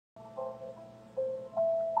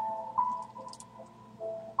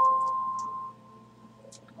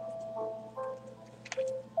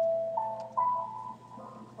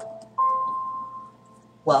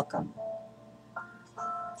Welcome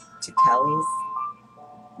to Kelly's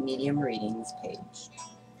Medium Readings page.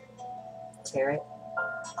 Tarot,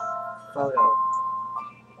 photo,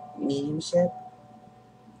 mediumship,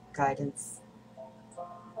 guidance,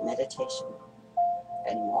 meditation,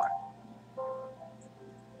 and more.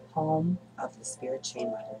 Home of the Spirit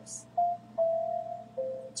Chain Letters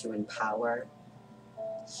to empower,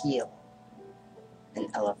 heal,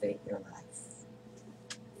 and elevate your life.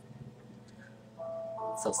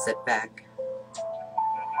 So sit back,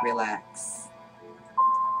 relax,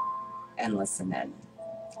 and listen in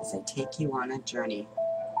as I take you on a journey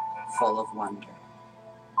full of wonder.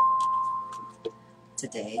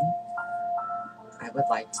 Today, I would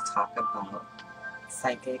like to talk about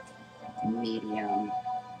psychic medium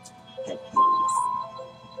head pains.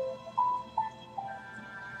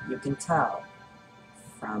 You can tell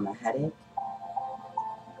from a headache,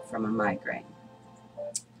 from a migraine.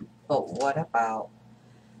 But what about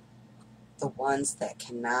the ones that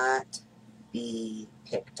cannot be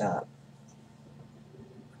picked up?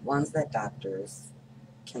 Ones that doctors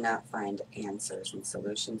cannot find answers and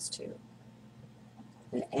solutions to.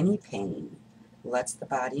 And any pain lets the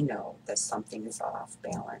body know that something is off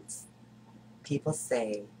balance. People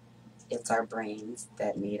say it's our brains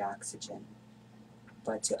that need oxygen.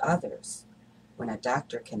 But to others, when a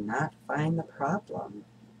doctor cannot find the problem,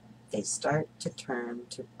 they start to turn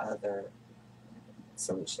to other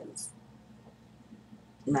solutions.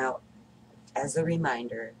 Now, as a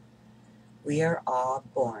reminder, we are all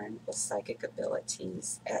born with psychic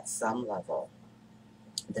abilities at some level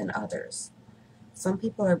than others. Some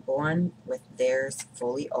people are born with theirs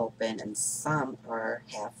fully open and some are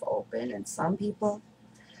half open, and some people,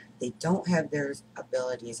 they don't have their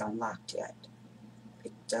abilities unlocked yet.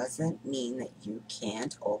 It doesn't mean that you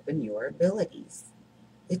can't open your abilities.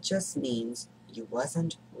 It just means you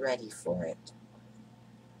wasn't ready for it.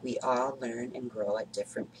 We all learn and grow at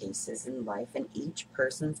different paces in life, and each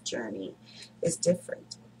person's journey is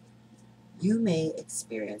different. You may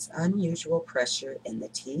experience unusual pressure in the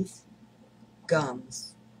teeth,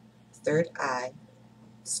 gums, third eye,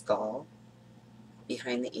 skull,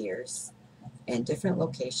 behind the ears, and different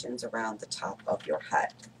locations around the top of your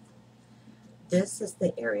head. This is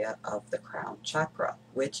the area of the crown chakra,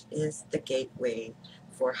 which is the gateway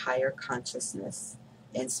for higher consciousness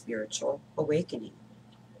and spiritual awakening.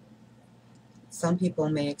 Some people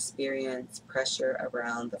may experience pressure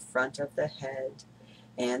around the front of the head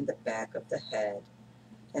and the back of the head,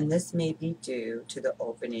 and this may be due to the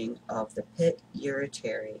opening of the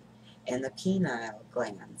pituitary and the pineal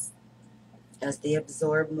glands. As they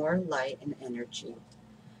absorb more light and energy,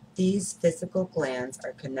 these physical glands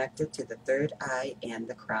are connected to the third eye and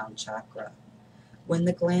the crown chakra. When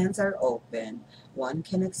the glands are open, one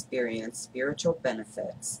can experience spiritual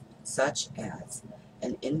benefits, such as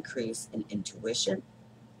an increase in intuition,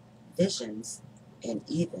 visions, and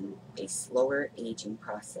even a slower aging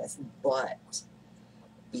process. But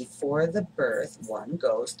before the birth, one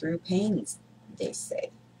goes through pains, they say.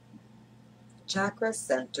 Chakra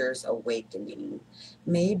centers awakening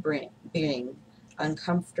may bring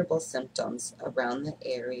uncomfortable symptoms around the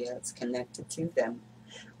areas connected to them.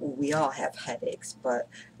 We all have headaches, but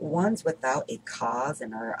ones without a cause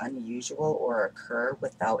and are unusual or occur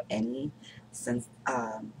without any sense,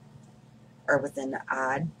 or within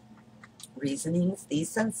odd reasonings, these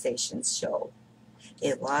sensations show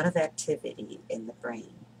a lot of activity in the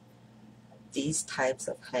brain. These types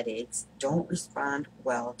of headaches don't respond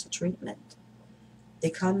well to treatment. They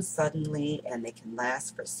come suddenly and they can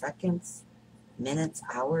last for seconds, minutes,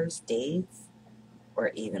 hours, days,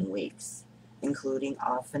 or even weeks, including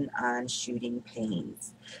often on shooting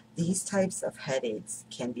pains. These types of headaches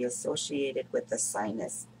can be associated with the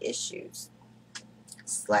sinus issues /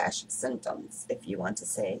 symptoms, if you want to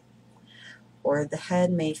say, or the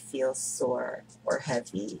head may feel sore or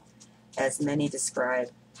heavy, as many describe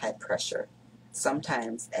head pressure,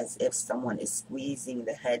 sometimes as if someone is squeezing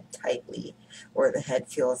the head tightly, or the head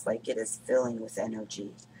feels like it is filling with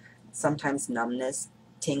energy. Sometimes numbness,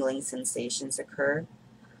 tingling sensations occur.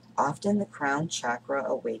 Often the crown chakra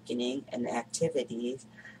awakening and activities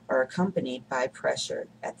are accompanied by pressure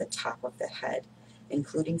at the top of the head,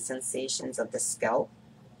 including sensations of the scalp,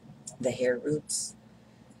 the hair roots.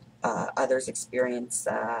 Others experience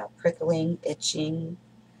prickling, itching,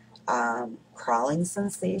 crawling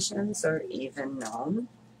sensations are even known.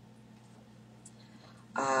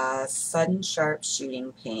 Sudden sharp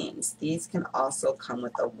shooting pains. These can also come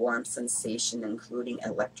with a warm sensation, including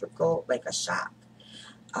electrical, like a shock.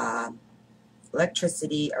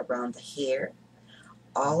 Electricity around the hair.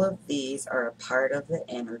 All of these are a part of the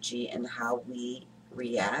energy and how we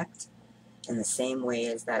react in the same way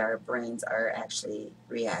as that our brains are actually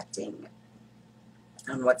reacting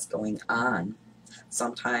on what's going on.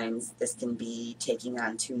 Sometimes this can be taking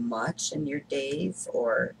on too much in your days,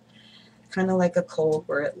 or kind of like a cold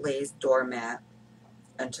where it lays doormat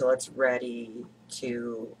until it's ready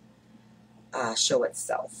to show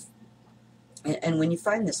itself. And when you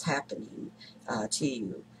find this happening to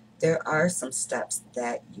you, there are some steps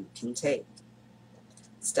that you can take.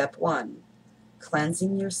 Step 1,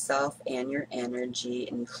 cleansing yourself and your energy,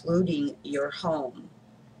 including your home.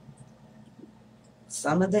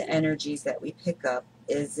 Some of the energies that we pick up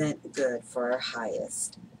isn't good for our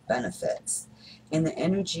highest benefits. And the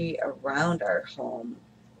energy around our home,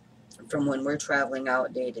 from when we're traveling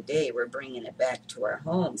out day to day, we're bringing it back to our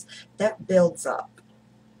homes, that builds up.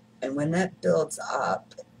 And when that builds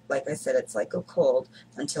up, like I said, it's like a cold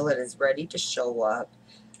until it is ready to show up.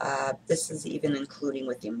 This is even including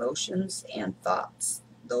with emotions and thoughts.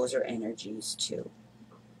 Those are energies too.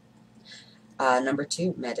 Number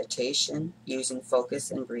 2, meditation, using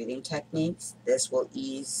focus and breathing techniques. This will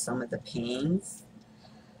ease some of the pains.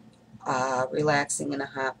 Relaxing in a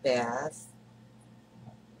hot bath.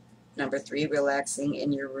 Number 3, relaxing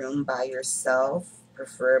in your room by yourself,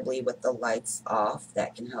 preferably with the lights off.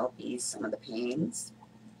 That can help ease some of the pains.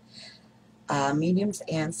 Mediums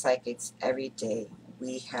and psychics, every day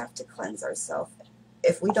we have to cleanse ourselves.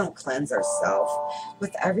 If we don't cleanse ourselves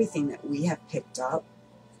with everything that we have picked up,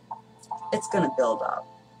 it's going to build up.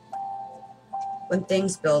 When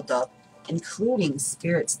things build up, including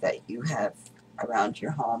spirits that you have around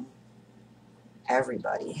your home,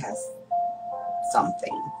 everybody has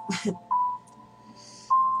something.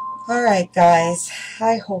 Alright guys,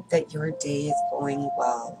 I hope that your day is going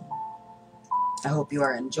well. I hope you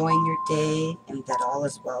are enjoying your day and that all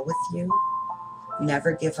is well with you.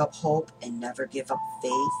 Never give up hope and never give up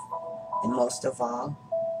faith. And most of all,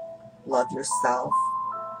 love yourself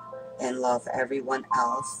and love everyone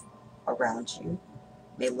else around you.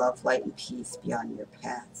 May love, light, and peace be on your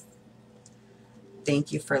path.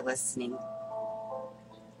 Thank you for listening.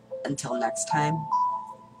 Until next time,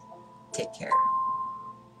 take care.